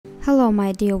Hello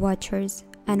my dear watchers,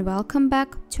 and welcome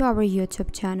back to our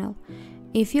YouTube channel.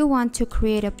 If you want to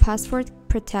create a password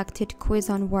protected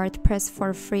quiz on WordPress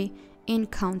for free in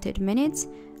counted minutes,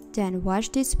 then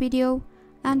watch this video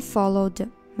and follow the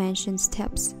mentioned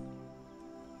steps.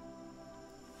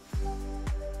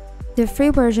 The free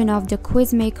version of the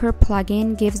Quiz Maker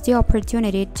plugin gives the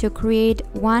opportunity to create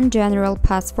one general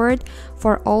password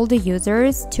for all the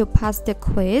users to pass the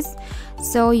quiz.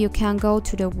 So you can go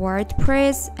to the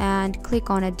WordPress and click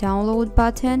on a download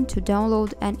button to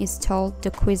download and install the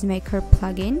Quiz Maker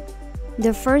plugin.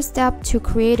 The first step to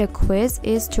create a quiz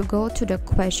is to go to the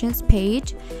questions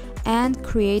page and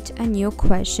create a new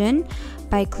question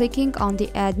by clicking on the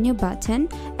add new button.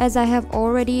 As I have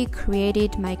already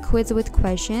created my quiz with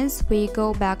questions, we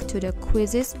go back to the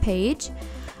quizzes page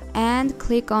and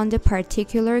click on the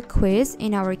particular quiz.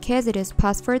 In our case, it is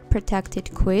password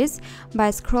protected quiz. By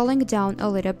scrolling down a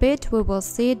little bit, we will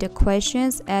see the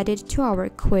questions added to our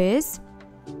quiz.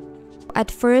 At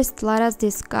first, let us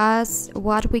discuss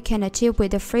what we can achieve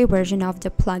with the free version of the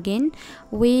plugin.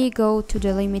 We go to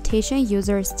the limitation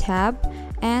users tab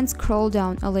and scroll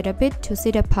down a little bit to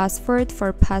see the password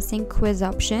for passing quiz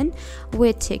option.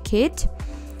 We tick it.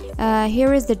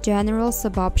 Here is the general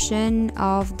sub-option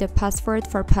of the password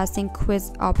for passing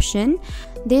quiz option.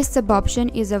 This sub-option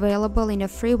is available in a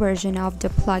free version of the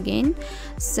plugin,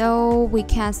 so we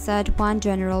can set one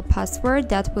general password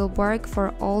that will work for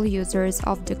all users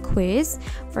of the quiz.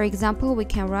 For example, we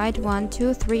can write 1,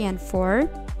 2, 3, and 4.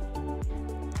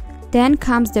 Then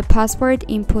comes the password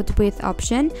input width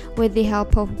option, with the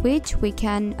help of which we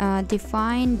can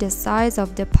define the size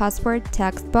of the password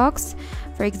text box.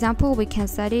 For example, we can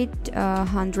set it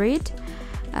 100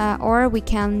 or we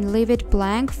can leave it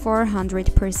blank for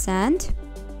 100%.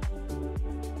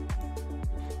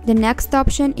 The next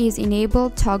option is enable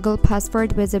toggle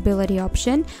password visibility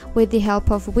option, with the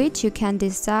help of which you can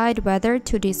decide whether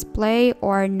to display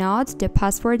or not the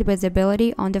password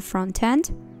visibility on the front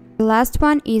end. The last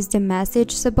one is the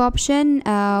message sub-option,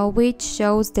 which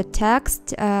shows the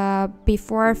text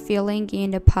before filling in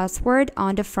the password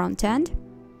on the front end.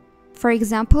 For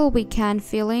example, we can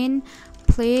fill in,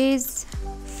 please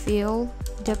fill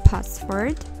the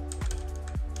password.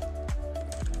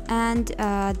 And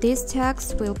this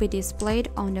text will be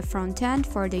displayed on the front end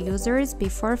for the users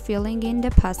before filling in the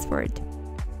password.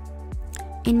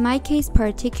 In my case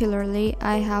particularly,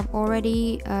 I have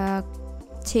already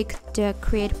ticked the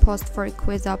create post for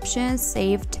quiz option,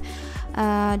 saved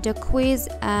the quiz,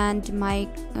 and my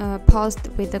post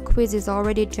with the quiz is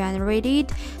already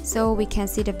generated, so we can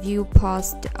see the view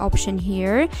post option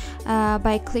here.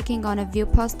 By clicking on a view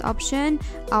post option,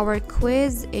 our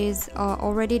quiz is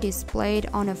already displayed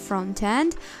on a front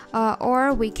end,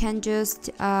 or we can just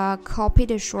copy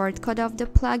the shortcut of the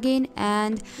plugin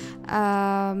and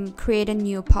create a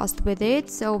new post with it.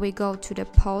 So we go to the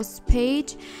post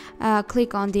page,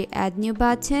 click on the add new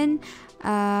button,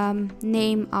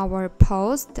 name our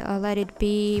post, let it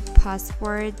be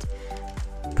password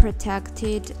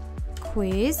protected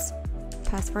quiz,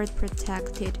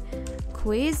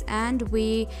 and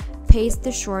we paste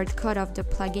the shortcut of the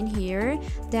plugin here.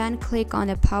 Then click on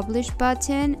the publish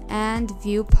button and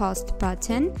view post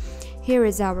button. Here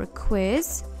is our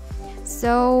quiz.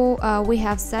 So we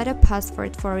have set a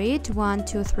password for it, 1,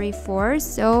 2, 3, 4.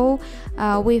 So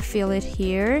we fill it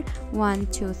here, 1,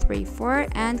 2, 3, 4,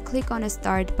 and click on the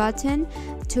start button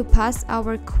to pass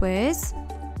our quiz.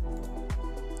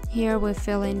 Here we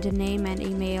fill in the name and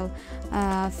email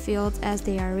fields as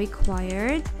they are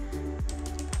required,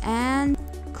 and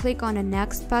click on the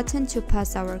next button to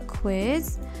pass our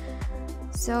quiz.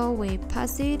 So we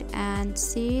pass it and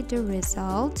see the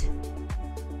result.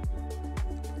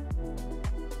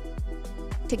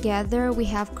 Together, we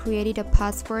have created a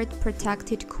password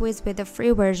protected quiz with a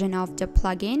free version of the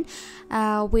plugin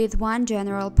with one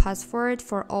general password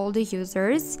for all the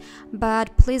users.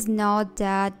 But please note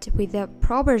that with the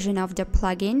pro version of the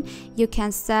plugin, you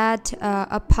can set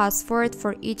a password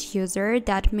for each user.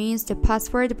 That means the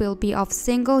password will be of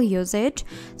single usage.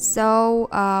 So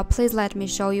please let me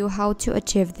show you how to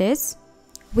achieve this.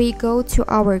 We go to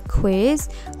our quiz,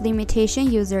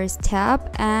 limitation users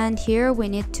tab, and here we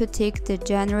need to tick the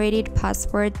generated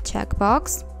password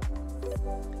checkbox.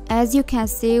 As you can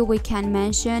see, we can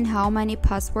mention how many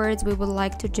passwords we would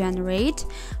like to generate.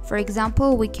 For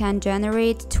example, we can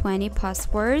generate 20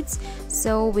 passwords.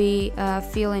 So we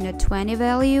fill in a 20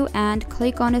 value and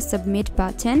click on a submit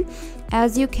button.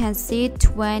 As you can see,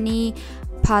 20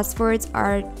 passwords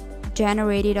are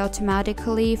generated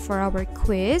automatically for our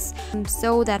quiz.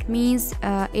 So that means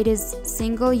it is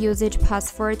single usage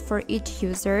password for each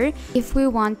user. If we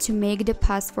want to make the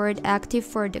password active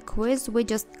for the quiz, we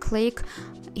just click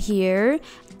here.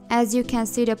 As you can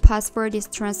see, the password is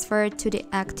transferred to the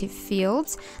active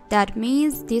fields. That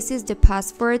means this is the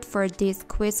password for this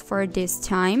quiz for this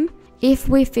time. If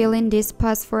we fill in this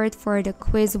password for the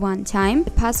quiz one time,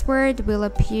 the password will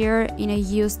appear in a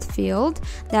used field.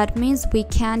 That means we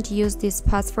can't use this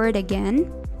password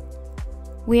again.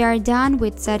 We are done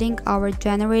with setting our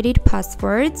generated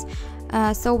passwords,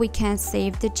 so we can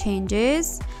save the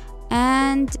changes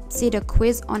and see the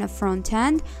quiz on a front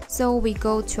end. So we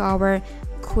go to our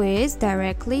quiz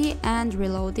directly and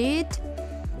reload it.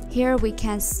 Here we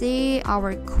can see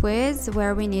our quiz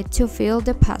where we need to fill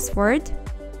the password.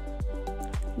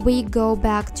 We go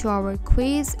back to our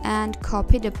quiz and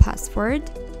copy the password,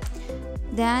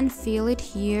 then fill it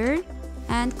here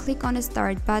and click on the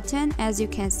start button. As you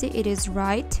can see, it is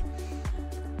right.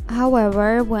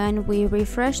 However, when we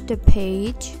refresh the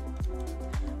page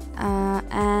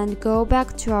and go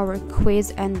back to our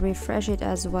quiz and refresh it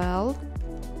as well,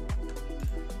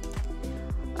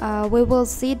 we will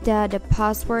see that the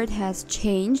password has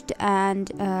changed and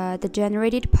the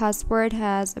generated password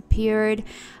has appeared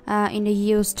in the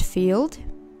used field.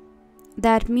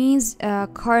 That means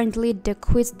currently the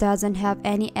quiz doesn't have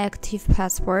any active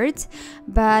passwords,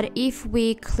 but if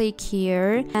we click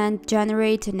here and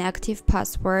generate an active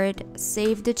password,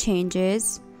 save the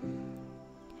changes,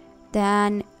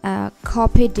 then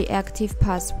copy the active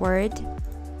password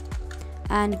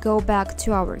and go back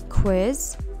to our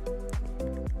quiz,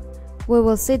 we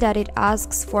will see that it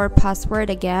asks for password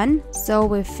again, so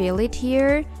we fill it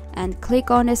here and click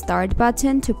on the start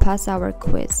button to pass our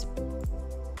quiz.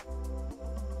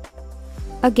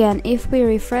 Again, if we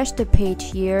refresh the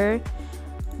page here,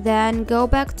 then go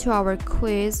back to our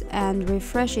quiz and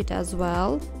refresh it as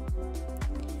well,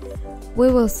 we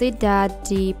will see that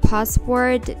the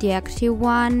password, the active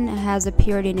one, has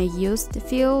appeared in a used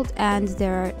field and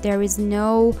there is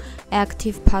no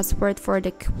active password for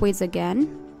the quiz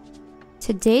again.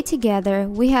 Today together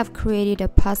we have created a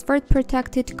password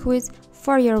protected quiz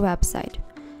for your website.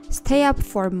 Stay up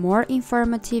for more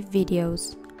informative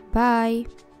videos. Bye!